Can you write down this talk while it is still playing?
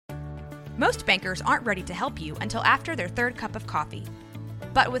Most bankers aren't ready to help you until after their third cup of coffee.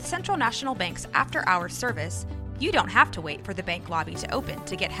 But with Central National Bank's after-hours service, you don't have to wait for the bank lobby to open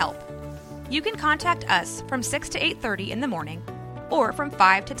to get help. You can contact us from 6 to 8:30 in the morning or from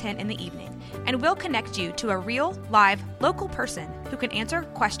 5 to 10 in the evening, and we'll connect you to a real, live, local person who can answer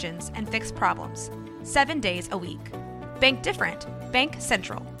questions and fix problems 7 days a week. Bank different. Bank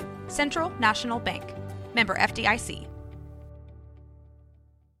Central. Central National Bank. Member FDIC.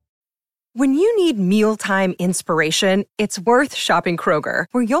 When you need mealtime inspiration, it's worth shopping Kroger,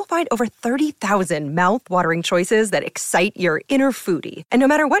 where you'll find over 30,000 mouth-watering choices that excite your inner foodie. And no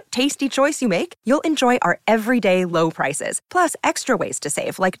matter what tasty choice you make, you'll enjoy our everyday low prices, plus extra ways to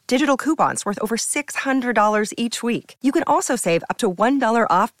save, like digital coupons worth over $600 each week. You can also save up to $1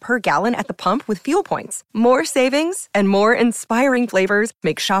 off per gallon at the pump with fuel points. More savings and more inspiring flavors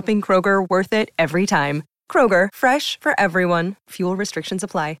make shopping Kroger worth it every time. Kroger, fresh for everyone. Fuel restrictions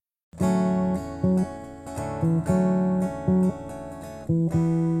apply.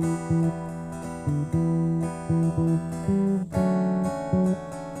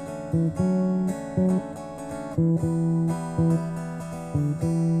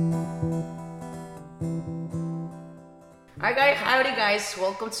 Alright guys, howdy guys,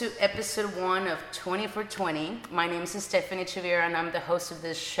 welcome to episode 1 of 20 for 20. My name is Stephanie Chavira and I'm the host of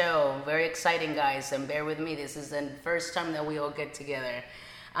this show. Very exciting guys, and bear with me, this is the first time that we all get together.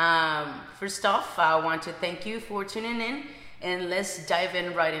 First off, I want to thank you for tuning in, and let's dive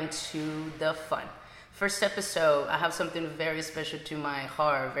in right into the fun. First episode, I have something very special to my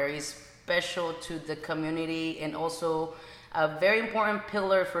heart, very special to the community, and also a very important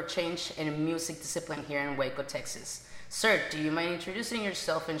pillar for change in music discipline here in Waco, Texas. Sir, do you mind introducing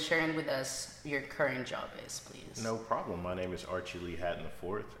yourself and sharing with us your current job is, please? No problem. My name is Archie Lee Hatton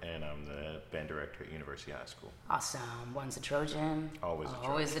IV, and I'm the band director at University High School. Awesome. Once a Trojan. Always a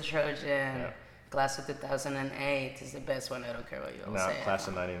Trojan. Always a Trojan. Yeah. Class of 2008 is the best one. I don't care what you all say. Class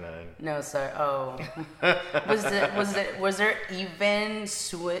of 99. No, sir. Oh. was there even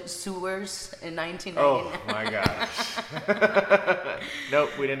sewers in 1999? Oh, my gosh.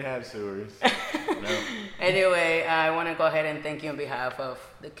 Nope, we didn't have sewers. No. Anyway, I want to go ahead and thank you on behalf of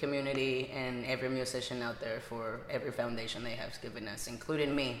the community and every musician out there for every foundation they have given us,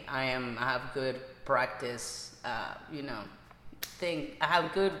 including me. I have good practice, I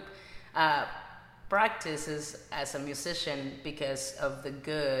have good practices as a musician because of the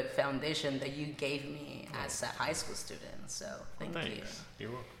good foundation that you gave me as a high school student. So thank you.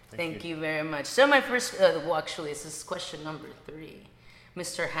 You're welcome. Thank you very much. So my first, this is question number 3.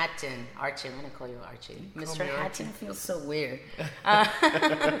 Mr. Hatton, Archie, I'm going to call you Archie. Mr. Hatton feels so weird. I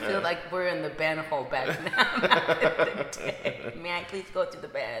feel like we're in the band hall back now. May I please go to the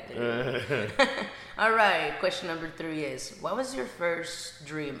bathroom? All right, question number 3 is, what was your first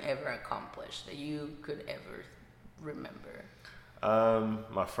dream ever accomplished that you could ever remember?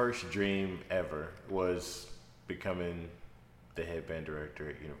 My first dream ever was becoming the head band director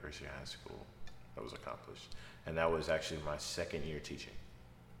at University High School. That was accomplished. And that was actually my second year teaching.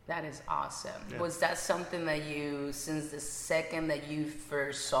 That is awesome. Yeah. Was that something that you, since the second that you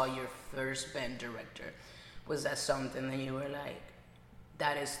first saw your first band director, was that something that you were like,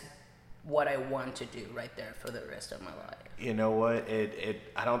 that is what I want to do right there for the rest of my life? You know what?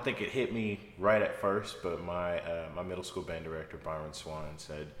 I don't think it hit me right at first, but my middle school band director, Byron Swan,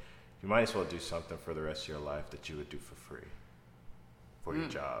 said, you might as well do something for the rest of your life that you would do for free for your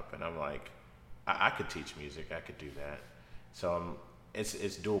job. And I'm like, I could teach music. I could do that. So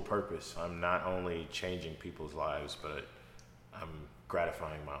it's dual purpose. I'm not only changing people's lives, but I'm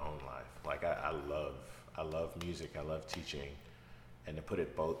gratifying my own life. Like I love music. I love teaching, and to put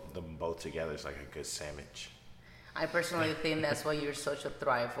them both together is like a good sandwich. I personally think that's why you're such a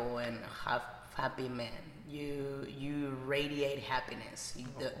thriveful and happy man. You radiate happiness.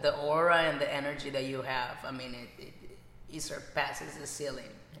 The aura and the energy that you have. I mean, it surpasses the ceiling.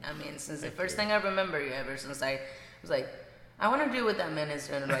 I mean, since the first thing I remember you ever since I was like, I want to do what that man is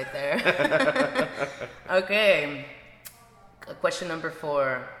doing right there. Okay. Question number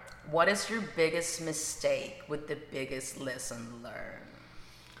 4. What is your biggest mistake with the biggest lesson learned?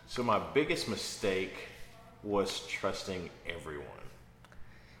 So my biggest mistake was trusting everyone.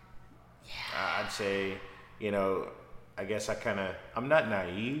 Yeah. I'd say, I guess I'm not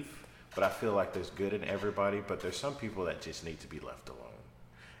naive, but I feel like there's good in everybody, but there's some people that just need to be left alone.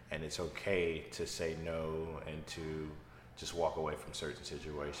 And it's okay to say no and to just walk away from certain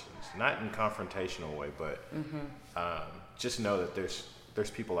situations. Not in a confrontational way, but just know that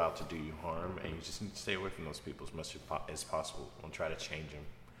there's people out to do you harm, and you just need to stay away from those people as much as possible and try to change them.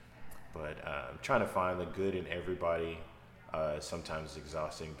 But I'm trying to find the good in everybody. Sometimes it's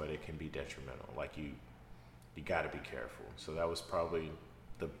exhausting, but it can be detrimental. Like you got to be careful. So that was probably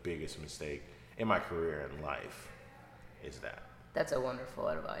the biggest mistake in my career and life, is that. That's a wonderful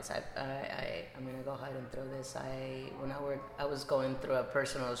advice. I'm gonna go ahead and throw this. When I was going through a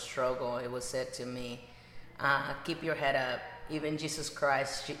personal struggle, it was said to me, keep your head up. Even Jesus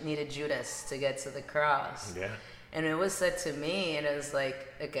Christ needed Judas to get to the cross. Yeah. And it was said to me, and it was like,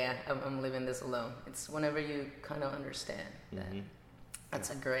 okay, I'm leaving this alone. It's whenever you kind of understand that. Mm-hmm.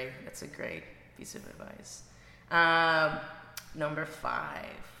 That's a great piece of advice. Number 5.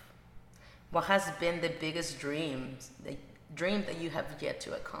 What has been the biggest dream that you have yet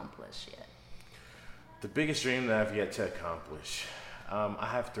to accomplish yet? The biggest dream that I've yet to accomplish. I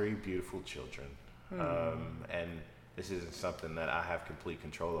have 3 beautiful children. And this isn't something that I have complete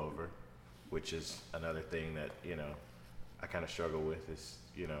control over, which is another thing that, I kind of struggle with, is,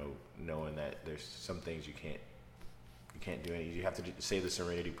 knowing that there's some things you can't do anything. You have to say the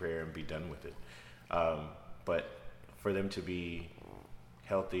Serenity Prayer and be done with it. But for them to be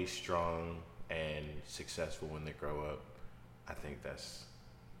healthy, strong, and successful when they grow up, I think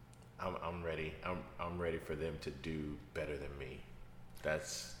I'm ready. I'm ready for them to do better than me.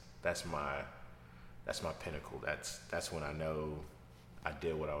 That's my pinnacle. That's when I know I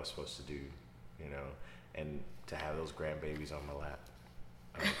did what I was supposed to do, and to have those grandbabies on my lap.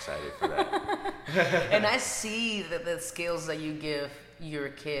 I'm excited for that. And I see that the skills that you give your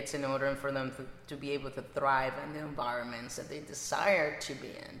kids in order for them to be able to thrive in the environments that they desire to be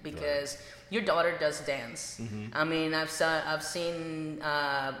in, because your daughter does dance. Mm-hmm. I mean, I've seen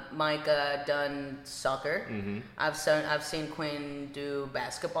Micah done soccer. Mm-hmm. I've seen Quinn do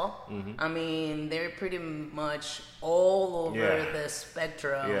basketball. Mm-hmm. I mean, they're pretty much all over the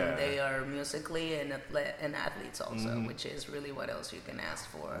spectrum. Yeah. They are musically and athletes also, mm-hmm. which is really what else you can ask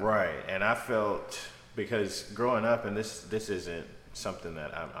for. Right, and I felt, because growing up, and this isn't something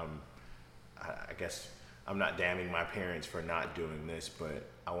that I guess I'm not damning my parents for not doing this, but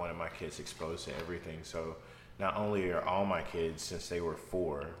I wanted my kids exposed to everything. So not only are all my kids, since they were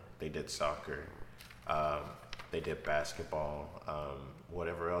 4, they did soccer, they did basketball,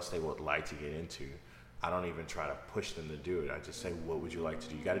 whatever else they would like to get into. I don't even try to push them to do it. I just say, what would you like to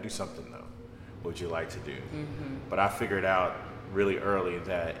do? You got to do something though. What would you like to do? Mm-hmm. But I figured out really early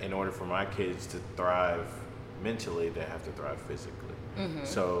that in order for my kids to thrive mentally, they have to thrive physically. Mm-hmm.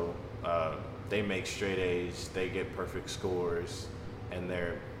 So they make straight A's, they get perfect scores, and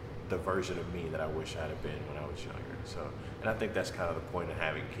they're the version of me that I wish I had been when I was younger. So, and I think that's kind of the point of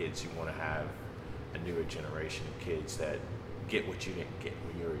having kids. You want to have a newer generation of kids that get what you didn't get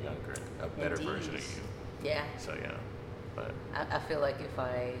when you were younger, a better version of you. Yeah. So yeah, but I feel like if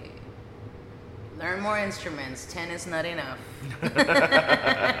I learn more instruments, 10 is not enough.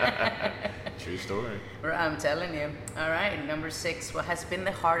 True story. I'm telling you. All right, number 6. What has been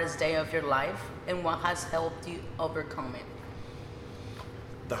the hardest day of your life, and what has helped you overcome it?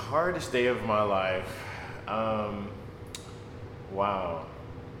 The hardest day of my life. Wow.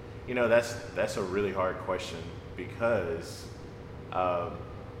 That's a really hard question, because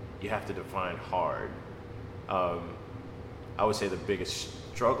you have to define hard. I would say the biggest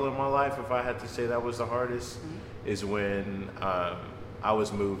struggle in my life, if I had to say that was the hardest, mm-hmm. is when I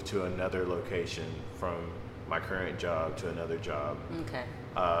was moved to another location from my current job to another job. Okay.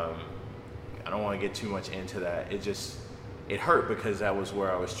 I don't want to get too much into that. It hurt because that was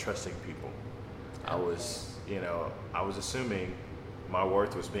where I was trusting people. Okay. I was assuming my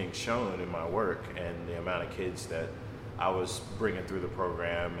worth was being shown in my work and the amount of kids that I was bringing through the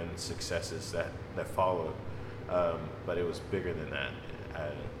program and successes that followed. But it was bigger than that.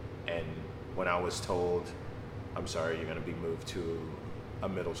 And when I was told, I'm sorry, you're going to be moved to a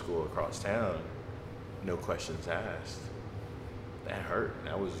middle school across town, no questions asked, that hurt.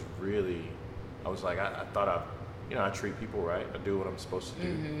 That was really, I was like, I thought I treat people right. I do what I'm supposed to do,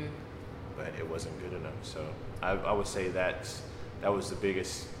 mm-hmm. but it wasn't good enough. So I would say that was the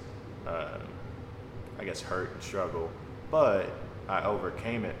biggest, hurt and struggle. But I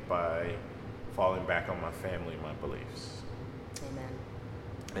overcame it by falling back on my family and my beliefs. Amen.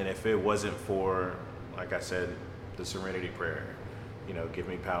 And if it wasn't for, like I said, the Serenity Prayer, give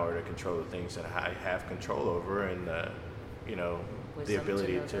me power to control the things that I have control over, and the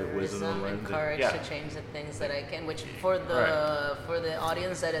ability to wisdom and courage to change the things that I can. Which for the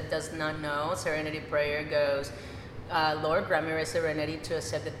audience that it does not know, Serenity Prayer goes, Lord, grant me serenity to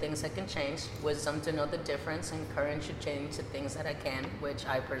accept the things I can change, wisdom to know the difference, and courage to change the things that I can, which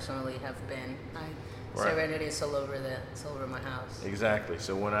I personally have been. Serenity is all over my house. Exactly.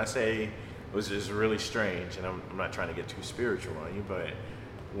 So when I say it was just really strange, and I'm not trying to get too spiritual on you, but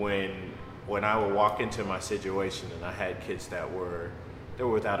when when I would walk into my situation and I had kids that were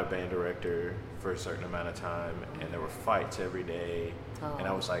without a band director for a certain amount of time, and there were fights every day, and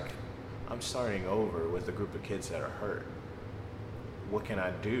I was like, I'm starting over with a group of kids that are hurt. What can I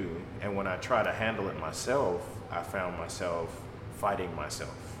do? And when I try to handle it myself, I found myself fighting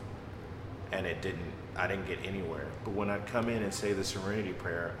myself, and I didn't get anywhere. But when I'd come in and say the Serenity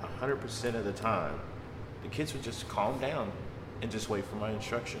Prayer, 100% of the time, the kids would just calm down and just wait for my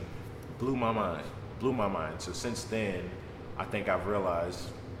instruction. Blew my mind. So since then, I think I've realized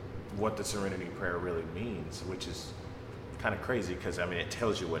what the Serenity Prayer really means, which is kind of crazy because, I mean, it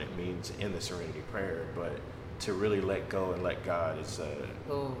tells you what it means in the Serenity Prayer, but to really let go and let God is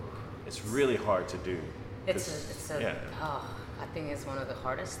it's really hard to do. I think it's one of the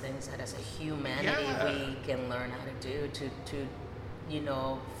hardest things that as a humanity we can learn how to do to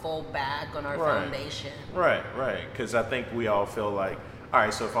fall back on our foundation. Right. Because I think we all feel like, all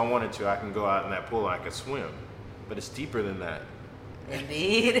right, so if I wanted to, I can go out in that pool and I can swim. But it's deeper than that.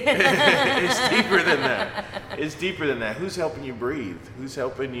 Indeed. It's deeper than that. Who's helping you breathe? Who's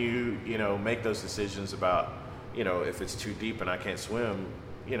helping you, make those decisions about, if it's too deep and I can't swim,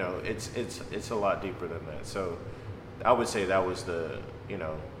 it's a lot deeper than that. So I would say that was the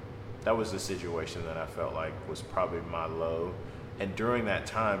situation that I felt like was probably my low. And during that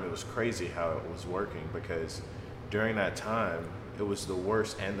time, it was crazy how it was working, because during that time, it was the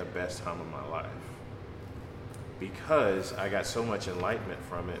worst and the best time of my life. Because I got so much enlightenment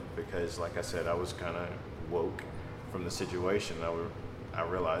from it, because like I said, I was kind of woke from the situation. I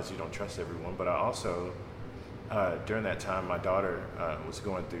realized you don't trust everyone, but I also, during that time, my daughter was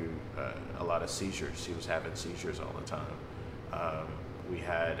going through a lot of seizures. She was having seizures all the time. We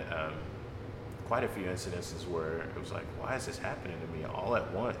had quite a few incidences where it was like, why is this happening to me all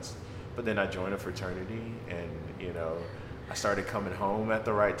at once? But then I joined a fraternity, and I started coming home at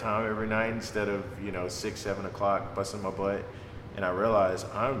the right time every night instead of 6, 7 o'clock busting my butt. And I realized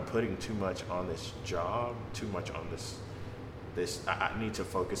I'm putting too much on this job, too much on this. I need to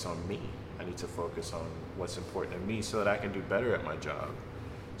focus on me. I need to focus on what's important to me so that I can do better at my job.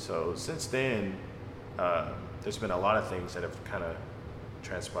 So since then, there's been a lot of things that have kind of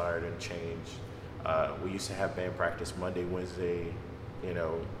transpired and changed. We used to have band practice Monday, Wednesday,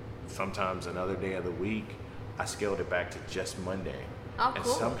 sometimes another day of the week. I scaled it back to just Monday. Oh, and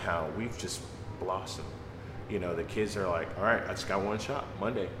cool. Somehow we've just blossomed. The kids are like, all right, I just got one shot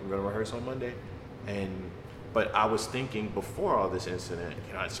Monday. We're going to rehearse on Monday. But I was thinking before all this incident,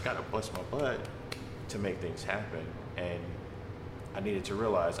 I just got to bust my butt to make things happen. And I needed to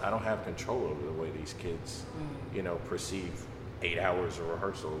realize I don't have control over the way these kids, perceive 8 hours of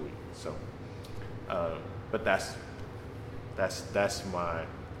rehearsal a week. So, but that's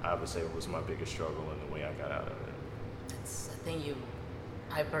I would say it was my biggest struggle and the way I got out of it.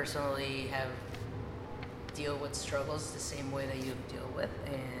 I personally have deal with struggles the same way that you deal with,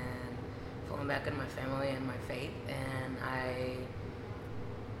 and falling back on my family and my faith, and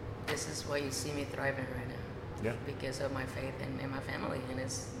this is why you see me thriving right now. Yeah. Because of my faith and my family, and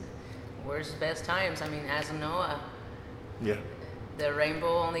it's worst best times. I mean, as Noah. Yeah. The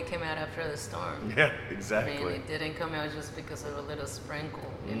rainbow only came out after the storm. Yeah, exactly. I mean, it didn't come out just because of a little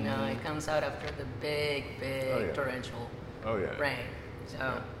sprinkle. It comes out after the big torrential rain.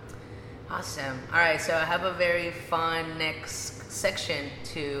 So, awesome. All right, so I have a very fun next section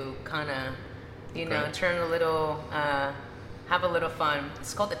to kind of, turn a little, have a little fun.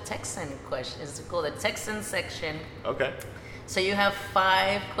 It's called the Texan question. It's called the Texan section. Okay. So you have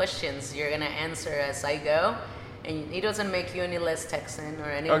 5 questions you're gonna answer as I go. And he doesn't make you any less Texan or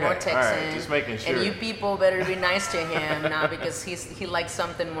any more Texan. All right, just making sure. And you people better be nice to him now, because he likes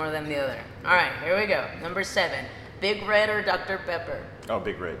something more than the other. All right, here we go. Number 7, Big Red or Dr. Pepper? Oh,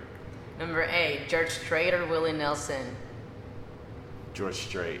 Big Red. Number 8, George Strait or Willie Nelson? George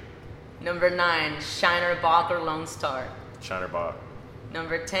Strait. Number 9, Shiner Bach or Lone Star? Shiner Bach.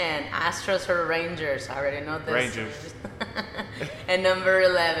 Number 10, Astros or Rangers? I already know this. Rangers. And number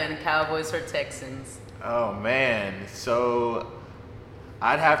 11, Cowboys or Texans? Oh, man. So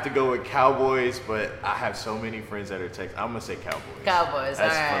I'd have to go with Cowboys, but I have so many friends that are Texans. I'm going to say Cowboys. Cowboys.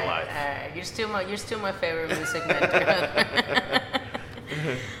 That's all right, for life. All right. You're still my favorite music mentor.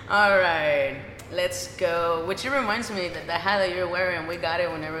 All right. Let's go. Which reminds me that the hat that you're wearing, we got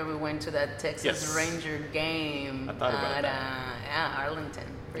it whenever we went to that Texas Ranger game. I thought about that. Arlington.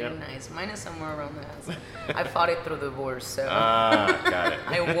 Pretty nice. Mine is somewhere around the house. I fought it through divorce, so got it.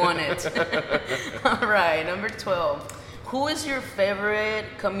 I won it. All right, number 12. Who is your favorite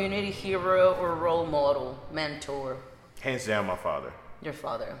community hero or role model, mentor? Hands down, my father. Your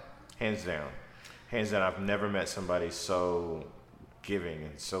father. Hands down. Hands down. I've never met somebody so giving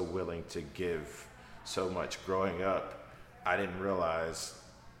and so willing to give so much. Growing up, I didn't realize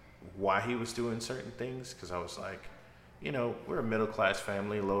why he was doing certain things, because I was like, you know, we're a middle class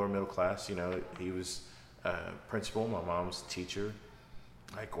family, lower middle class. You know, he was principal, my mom's teacher.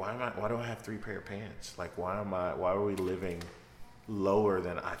 Like, why do I have 3 pair of pants? Like, why are we living lower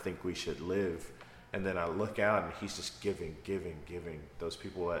than I think we should live? And then I look out and he's just giving. Those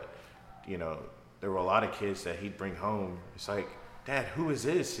people that, you know, there were a lot of kids that he'd bring home. It's like, Dad, who is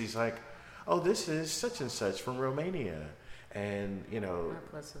this? He's like, oh, this is such and such from Romania. And, you know,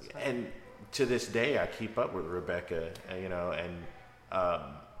 and to this day I keep up with Rebecca, you know, and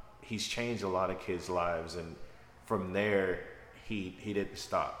he's changed a lot of kids' lives. And from there, he didn't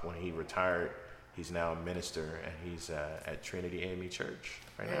stop. When he retired, he's now a minister, and he's at Trinity AME Church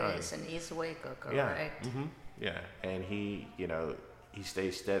right now. Yes, in East Waco, correct? Yeah, yeah. And he, you know, he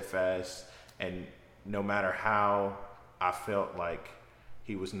stays steadfast, and no matter how I felt like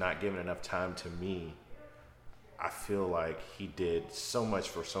he was not giving enough time to me, I feel like he did so much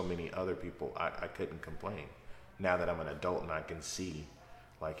for so many other people. I couldn't complain. Now that I'm an adult and I can see,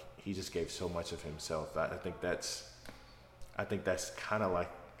 like, he just gave so much of himself. I think that's kind of like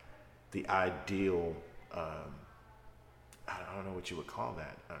the ideal, I don't know what you would call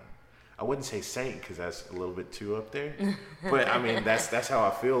that. I wouldn't say saint, because that's a little bit too up there. But I mean, that's how I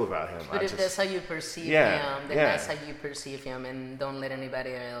feel about him. But if that's how you perceive him, then that's how you perceive him, and don't let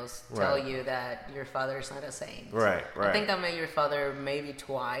anybody else tell you that your father's not a saint. Right. I think I met your father maybe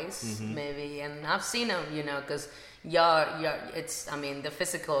twice, maybe, and I've seen him, you know, because it's, I mean, the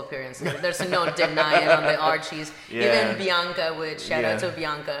physical appearance, there's no denying on the Archies. Even Bianca, shout out to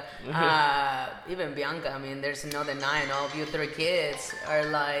Bianca. Even Bianca, I mean, there's no denying all of you 3 kids are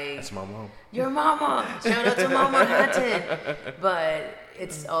like, that's my mom. Your mama. Shout out to Mama Hatton. But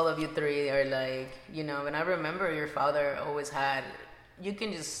it's all of you 3 are like, you know, and I remember your father always had, you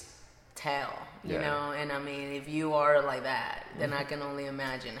can just tell, you know, and I mean, if you are like that, then I can only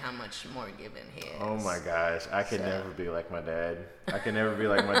imagine how much more given he is. Oh my gosh, I could never be like my dad. I can never be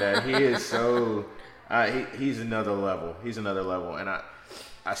like my dad. He is so, he's another level. He's another level, and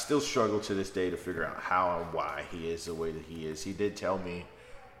I still struggle to this day to figure out how and why he is the way that he is. He did tell me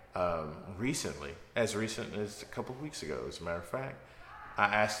recently, as recent as a couple of weeks ago, as a matter of fact. I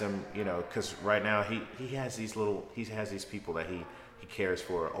asked him, you know, because right now he has these people that he cares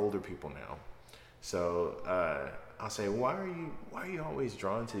for, older people now. So I'll say, why are you always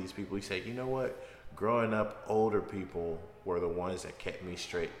drawn to these people? He said, you know what? Growing up, older people were the ones that kept me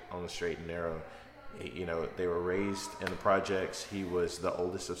on the straight and narrow. You know, they were raised in the projects. He was the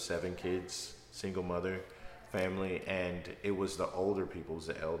oldest of 7 kids, single mother family, and it was the older people,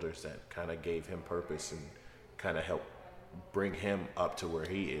 the elders, that kind of gave him purpose and kind of helped bring him up to where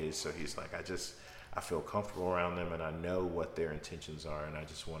he is. So he's like, I feel comfortable around them, and I know what their intentions are, and I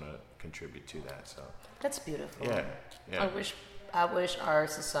just want to contribute to that. So that's beautiful. Yeah. I wish our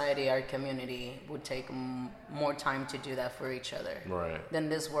society, our community would take more time to do that for each other. Right. Then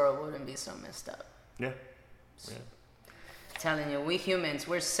this world wouldn't be so messed up. Yeah. Telling you, we humans,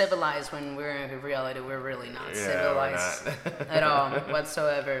 we're civilized when we're in reality. We're really not civilized at all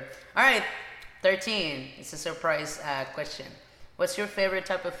whatsoever. All right, 13. It's a surprise question. What's your favorite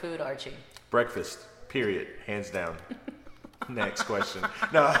type of food, Archie? Breakfast, period, hands down. Next question.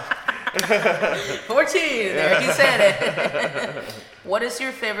 No. 14, there he said it. What is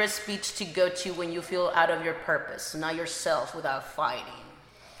your favorite speech to go to when you feel out of your purpose, not yourself, without fighting?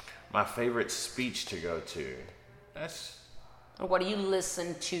 My favorite speech to go to, or what do you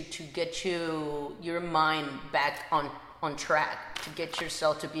listen to get your mind back on track, to get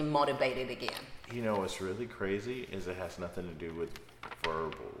yourself to be motivated again? You know what's really crazy is it has nothing to do with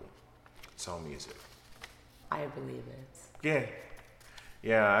verbal. It's all music. I believe it.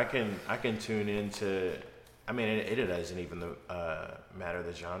 Yeah. I can tune into. I mean, it doesn't even matter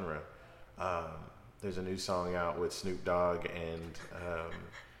the genre. There's a new song out with Snoop Dogg, and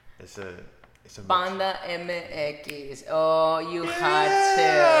it's a Banda MX. Oh, you had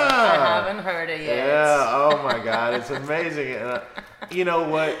to. I haven't heard it yet. Yeah. Oh my God, it's amazing. You know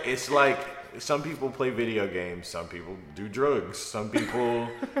what? It's like, some people play video games. Some people do drugs. Some people,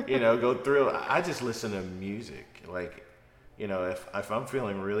 you know, go through. I just listen to music. Like, you know, if I'm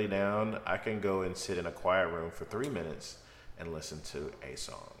feeling really down, I can go and sit in a quiet room for 3 minutes and listen to a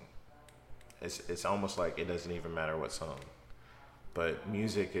song. It's almost like it doesn't even matter what song. But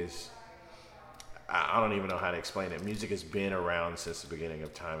music is, I don't even know how to explain it. Music has been around since the beginning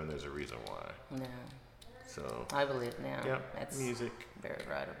of time, and there's a reason why. No. So I believe now. Yeah, that's music. Very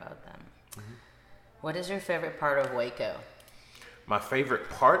right about that. Mm-hmm. What is your favorite part of Waco? My favorite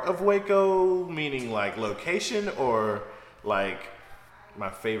part of Waco, meaning like location or like my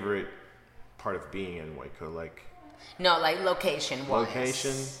favorite part of being in Waco, like. No, like location-wise.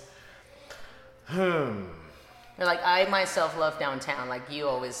 Location. Like, I myself love downtown. Like, you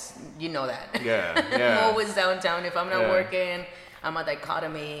know that. Yeah. I'm always downtown. If I'm not working, I'm at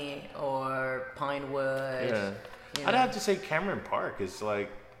Dichotomy or Pinewood. Yeah. I'd have to say Cameron Park is like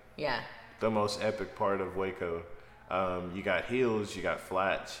the most epic part of Waco. You got hills, you got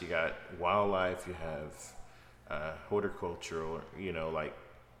flats, you got wildlife, you have horticultural, like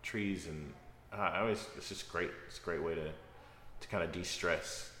trees, and I mean, it's just great. It's a great way to kind of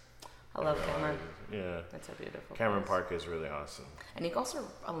de-stress. I love Cameron. Yeah, that's a beautiful. Cameron Park is really awesome. And it goes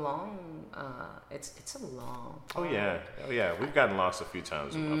a long. It's a long. Oh yeah. We've gotten lost a few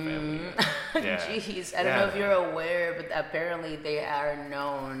times with my family. Yeah. Jeez, I don't know if you're aware, but apparently they are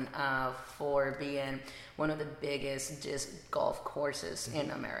known for being one of the biggest disc golf courses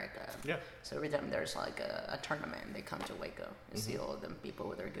in America. Yeah. So every time there's like a tournament, they come to Waco and see all of them people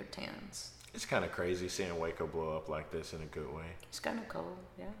with their good tans. It's kind of crazy seeing Waco blow up like this in a good way. It's kind of cool,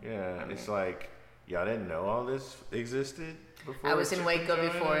 yeah. Yeah, it's like, y'all didn't know all this existed before? I was in Waco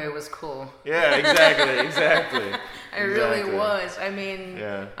before it was cool. Yeah, exactly. It really was. I mean,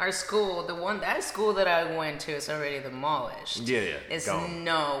 our school, that school that I went to is already demolished. Yeah. It's gone.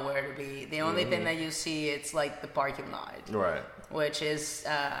 nowhere to be. The only thing that you see, it's like the parking lot. Right. Which is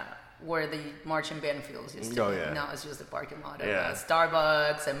where the marching band fields used to be. Yeah. Now it's just the parking lot of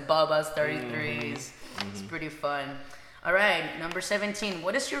Starbucks and Bubba's 33s. It's pretty fun. All right, number 17.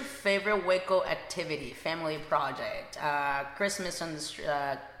 What is your favorite Waco activity, family project? Christmas on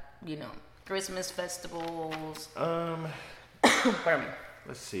the Christmas festivals. Pardon me.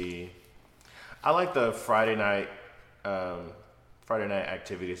 Let's see. I like the Friday night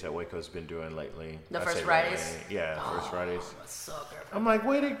activities that Waco's been doing lately. First Fridays? First Fridays. I'm a sucker. I'm like,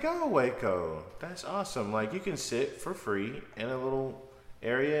 way to go, Waco. That's awesome. Like, you can sit for free in a little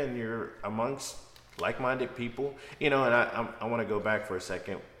area and you're amongst like-minded people. And I want to go back for a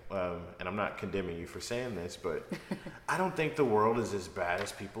second, and I'm not condemning you for saying this, but I don't think the world is as bad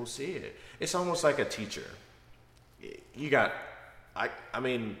as people see it. It's almost like a teacher. I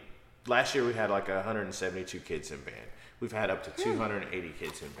mean, last year we had like 172 kids in band. We've had up to 280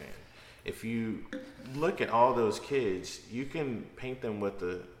 kids in band. If you look at all those kids, you can paint them with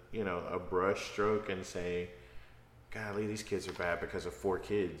a brush stroke and say, golly, these kids are bad because of 4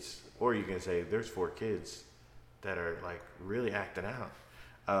 kids. Or you can say, there's 4 kids that are like really acting out.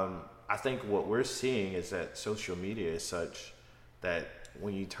 I think what we're seeing is that social media is such that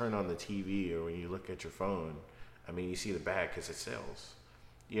when you turn on the TV or when you look at your phone, I mean, you see the bad because it sells.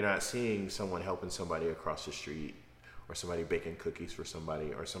 You're not seeing someone helping somebody across the street, or somebody baking cookies for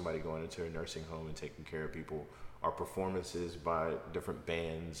somebody, or somebody going into a nursing home and taking care of people, or performances by different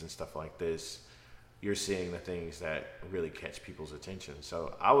bands and stuff like this. You're seeing the things that really catch people's attention.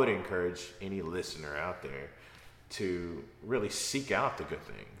 So I would encourage any listener out there to really seek out the good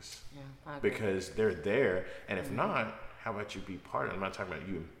things, because they're there. And if not, how about you be part of, I'm not talking about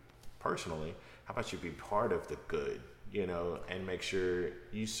you personally, how about you be part of the good, and make sure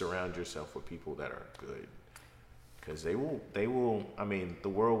you surround yourself with people that are good. Because they will, I mean, the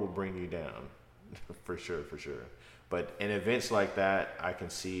world will bring you down, for sure. But in events like that, I can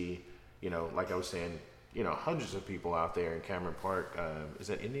see, like I was saying, hundreds of people out there in Cameron Park. Is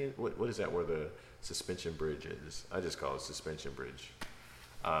that Indian? What is that where the suspension bridge is? I just call it suspension bridge.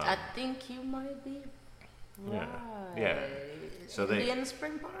 I think you might be right. Yeah. So Indian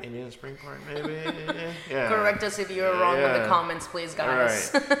Spring Park, maybe. Yeah. Correct us if you're wrong in the comments, please,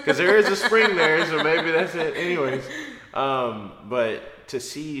 guys. All right. Because there is a spring there, so maybe that's it. Anyways, but to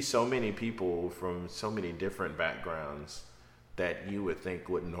see so many people from so many different backgrounds that you would think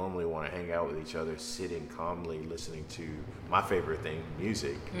would normally want to hang out with each other, sitting calmly listening to my favorite thing,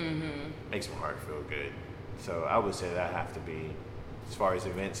 music, makes my heart feel good. So I would say that have to be, as far as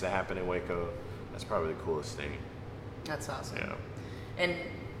events that happen in Waco, that's probably the coolest thing. That's awesome. Yeah. And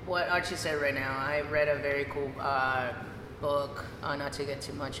what Archie said right now, I read a very cool book, not to get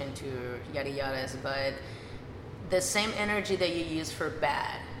too much into yada yadas, but the same energy that you use for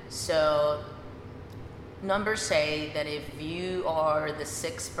bad. So numbers say that if you are the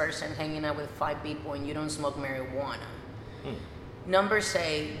 6th person hanging out with 5 people and you don't smoke marijuana, numbers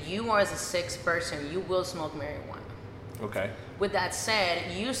say you are the 6th person, you will smoke marijuana. Okay. With that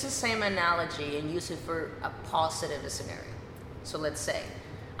said, use the same analogy and use it for a positive scenario. So let's say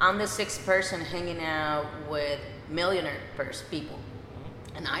I'm the 6th person hanging out with millionaire people,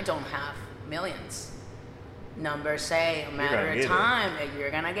 and I don't have millions. Numbers say a matter of time that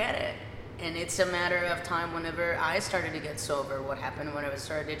you're gonna get it. And it's a matter of time. Whenever I started to get sober, what happened whenever I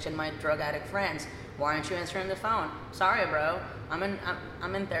started ditching my drug addict friends? Why aren't you answering the phone? Sorry, bro. I'm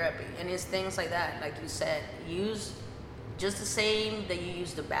in therapy. And it's things like that. Like you said, use just the same that you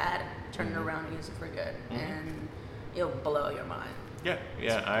use the bad, turn it around and use it for good. And it'll blow your mind. Yeah,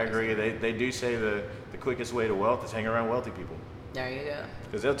 I agree. They do say the quickest way to wealth is hang around wealthy people. There you go.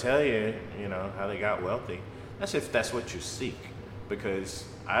 Because they'll tell you, how they got wealthy. That's if that's what you seek. Because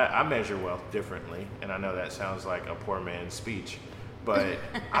I measure wealth differently, and I know that sounds like a poor man's speech, but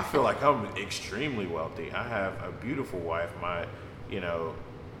I feel like I'm extremely wealthy. I have a beautiful wife, my,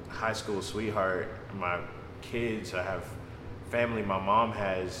 high school sweetheart, my kids. I have family. My mom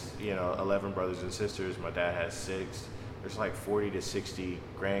has, 11 brothers and sisters. My dad has 6. There's like 40 to 60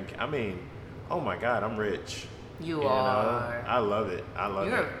 I mean, oh my God, I'm rich. You are. I love it.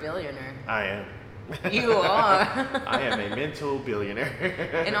 You're a billionaire. I am. You are. I am a mental billionaire.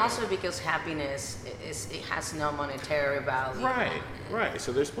 And also because happiness it has no monetary value. Right.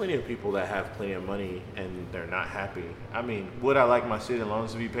 So there's plenty of people that have plenty of money and they're not happy. I mean, would I like my student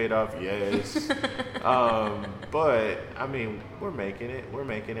loans to be paid off? Yes. But I mean, we're making it,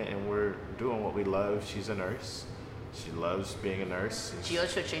 and we're doing what we love. She's a nurse. She loves being a nurse. She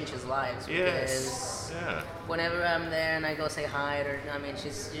also changes lives. Yes. Because whenever I'm there and I go say hi to her,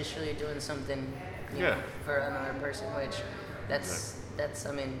 she's usually doing something for another person, which that's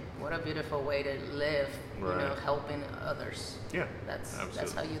what a beautiful way to live, helping others. Yeah. That's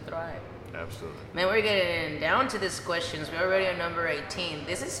how you thrive. Absolutely. Man, we're getting down to these questions. We're already on number 18.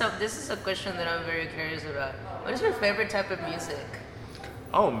 This is a question that I'm very curious about. What is your favorite type of music?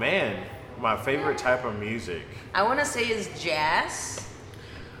 Oh man, my favorite type of music. I want to say is jazz.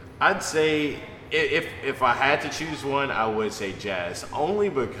 I'd say if I had to choose one, I would say jazz, only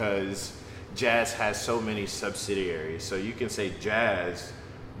because jazz has so many subsidiaries. So you can say jazz,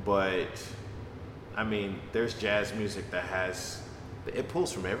 but I mean, there's jazz music that it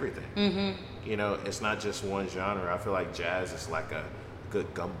pulls from everything. Mm-hmm. It's not just one genre. I feel like jazz is like a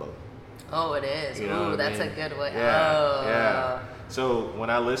good gumbo. Oh, it is. Ooh, that's a good way. Yeah. So when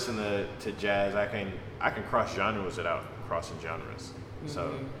I listen to jazz, I can cross genres without crossing genres. Mm-hmm.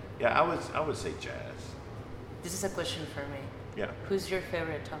 So yeah, I would say jazz. This is a question for me. Yeah. Who's your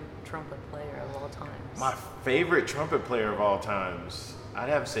favorite trumpet player of all time? My favorite trumpet player of all times, I'd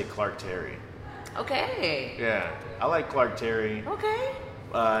have to say Clark Terry. Okay. Yeah, I like Clark Terry. Okay.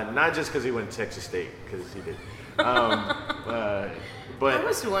 Not just because he went to Texas State, because he did. But I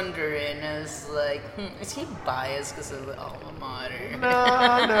was wondering, is he biased because of the alma mater? No.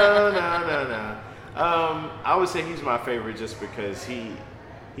 I would say he's my favorite just because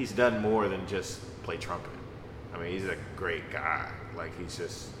he's done more than just play trumpet. I mean, he's a great guy. Like, he's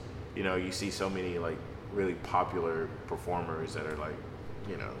just, you see so many, really popular performers that are,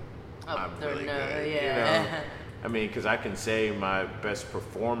 I'm really good. Yeah. I mean, because I can say my best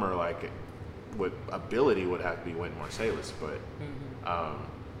performer, with ability would have to be Wynton Marsalis, but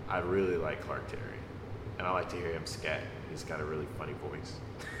I really like Clark Terry. And I like to hear him scat. He's got a really funny voice.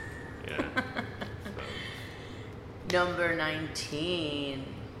 Yeah. Number 19.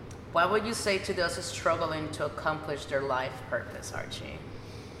 What would you say to those struggling to accomplish their life purpose, Archie?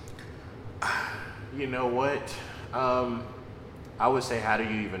 You know what? I would say, how do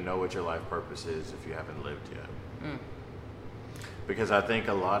you even know what your life purpose is if you haven't lived yet? Because I think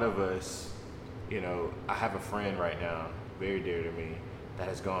a lot of us, I have a friend right now, very dear to me, that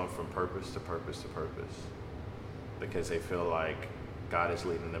has gone from purpose to purpose to purpose because they feel like God is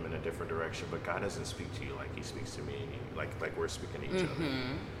leading them in a different direction, but God doesn't speak to you like he speaks to me, like we're speaking to each other.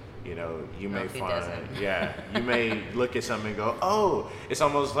 You may you may look at something and go, oh, it's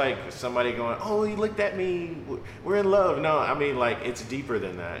almost like somebody going, oh, he looked at me, we're in love. No, I mean, it's deeper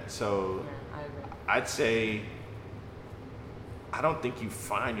than that. So I'd say, I don't think you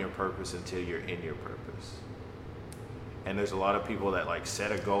find your purpose until you're in your purpose. And there's a lot of people that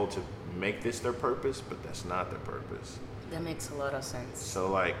set a goal to make this their purpose, but that's not their purpose. That makes a lot of sense.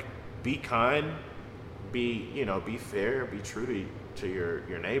 So be kind, be fair, be true to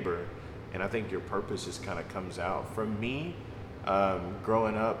your neighbor, and I think your purpose just kind of comes out. For me,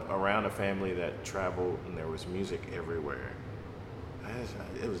 growing up around a family that traveled and there was music everywhere,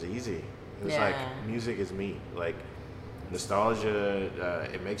 it was easy. It was music is me. Nostalgia,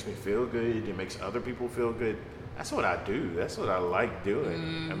 it makes me feel good. It makes other people feel good. That's what I do. That's what I like doing.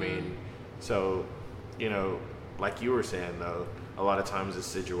 Mm-hmm. I mean, so, like you were saying though, a lot of times it's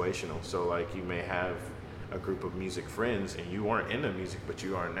situational. So you may have a group of music friends and you weren't into music, but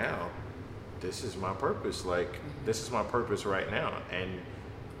you are now. This is my purpose. This is my purpose right now. And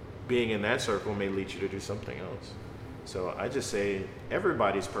being in that circle may lead you to do something else. So I just say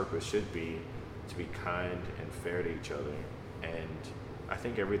everybody's purpose should be to be kind and fair to each other. And I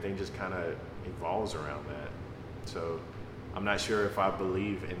think everything just kind of evolves around that. So I'm not sure if I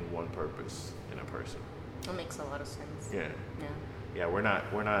believe in one purpose in a person. That makes a lot of sense. Yeah, we're not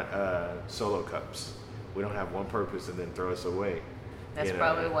solo cups. We don't have one purpose and then throw us away. That's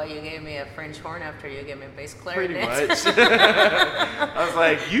probably why you gave me a French horn after you gave me bass clarinet. Pretty much. I was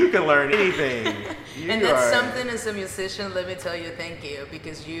like, you can learn anything. And that's something as a musician, let me tell you, thank you,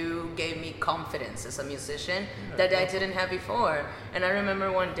 because you gave me confidence as a musician that I didn't have before. And I remember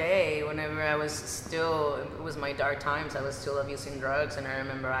one day, whenever I was still, it was my dark times, I was still abusing drugs, and I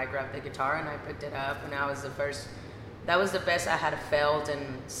remember I grabbed the guitar and I picked it up, and that was the best I had felt in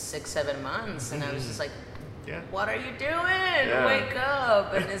 6-7 months, and I was just like, what are you doing? Wake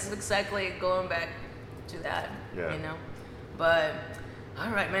up. And it's exactly going back to that, you know. But,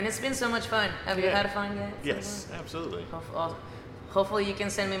 all right, man, it's been so much fun. Have you had fun yet? Yes, absolutely. Hopefully you can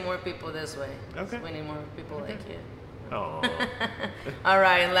send me more people this way. Okay. We need more people like you. Oh. All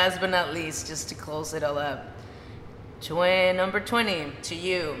right, and last but not least, just to close it all up, number 20, to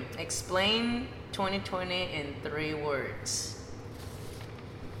you. Explain 2020 in 3 words.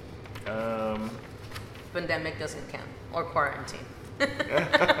 Pandemic doesn't count, or quarantine.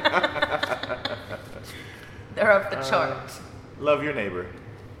 They're off the charts. Love your neighbor.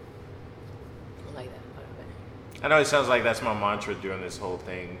 I like that. I know it sounds like that's my mantra during this whole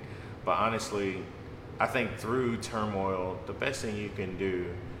thing, but honestly, I think through turmoil, the best thing you can do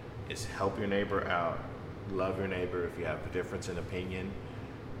is help your neighbor out, love your neighbor if you have a difference in opinion.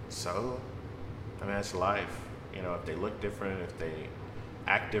 So, I mean, that's life. You know, if they look different, if they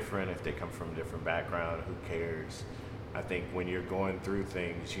act different, if they come from a different background, who cares? I think when you're going through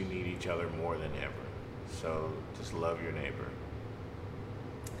things, you need each other more than ever. So just love your neighbor.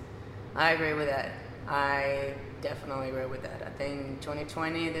 I agree with that. I definitely agree with that. I think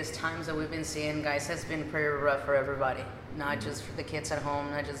 2020, these times that we've been seeing, guys, has been pretty rough for everybody. Not just for the kids at home,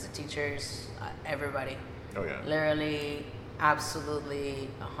 not just the teachers, everybody. Oh, yeah. Literally,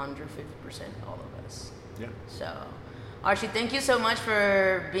 absolutely 150% all of us. Yeah. So, Archie, thank you so much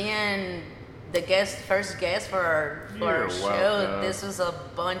for being the first guest for our show. Welcome. This was a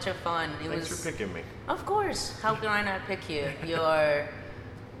bunch of fun. Thanks for picking me. Of course. How can I not pick you?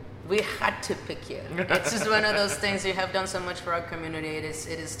 We had to pick you. It's just one of those things. You have done so much for our community. It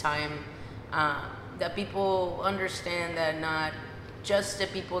is time that people understand that not just the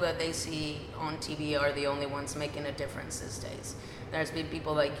people that they see on TV are the only ones making a difference these days. There's been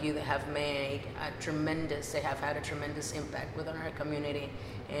people like you that have had a tremendous impact within our community.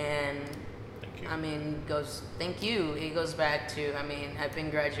 And thank you. I mean, thank you. It goes back to, I've been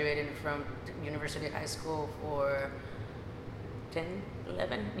graduating from University High School for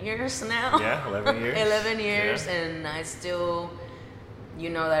 11 years now. Yeah, 11 years. 11 years, yeah. And I still,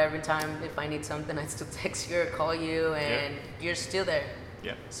 that every time if I need something, I still text you or call you, and you're still there.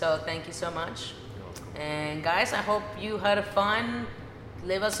 Yeah. So thank you so much. And guys, I hope you had fun.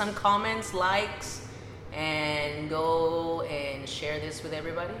 Leave us some comments, likes, and go and share this with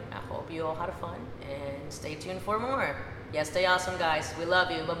everybody. I hope you all had fun, and stay tuned for more. Yeah, stay awesome, guys. We love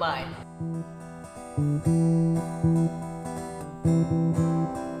you. Bye-bye.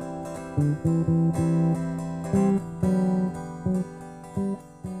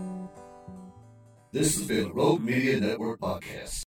 This has been Rogue Media Network Podcast.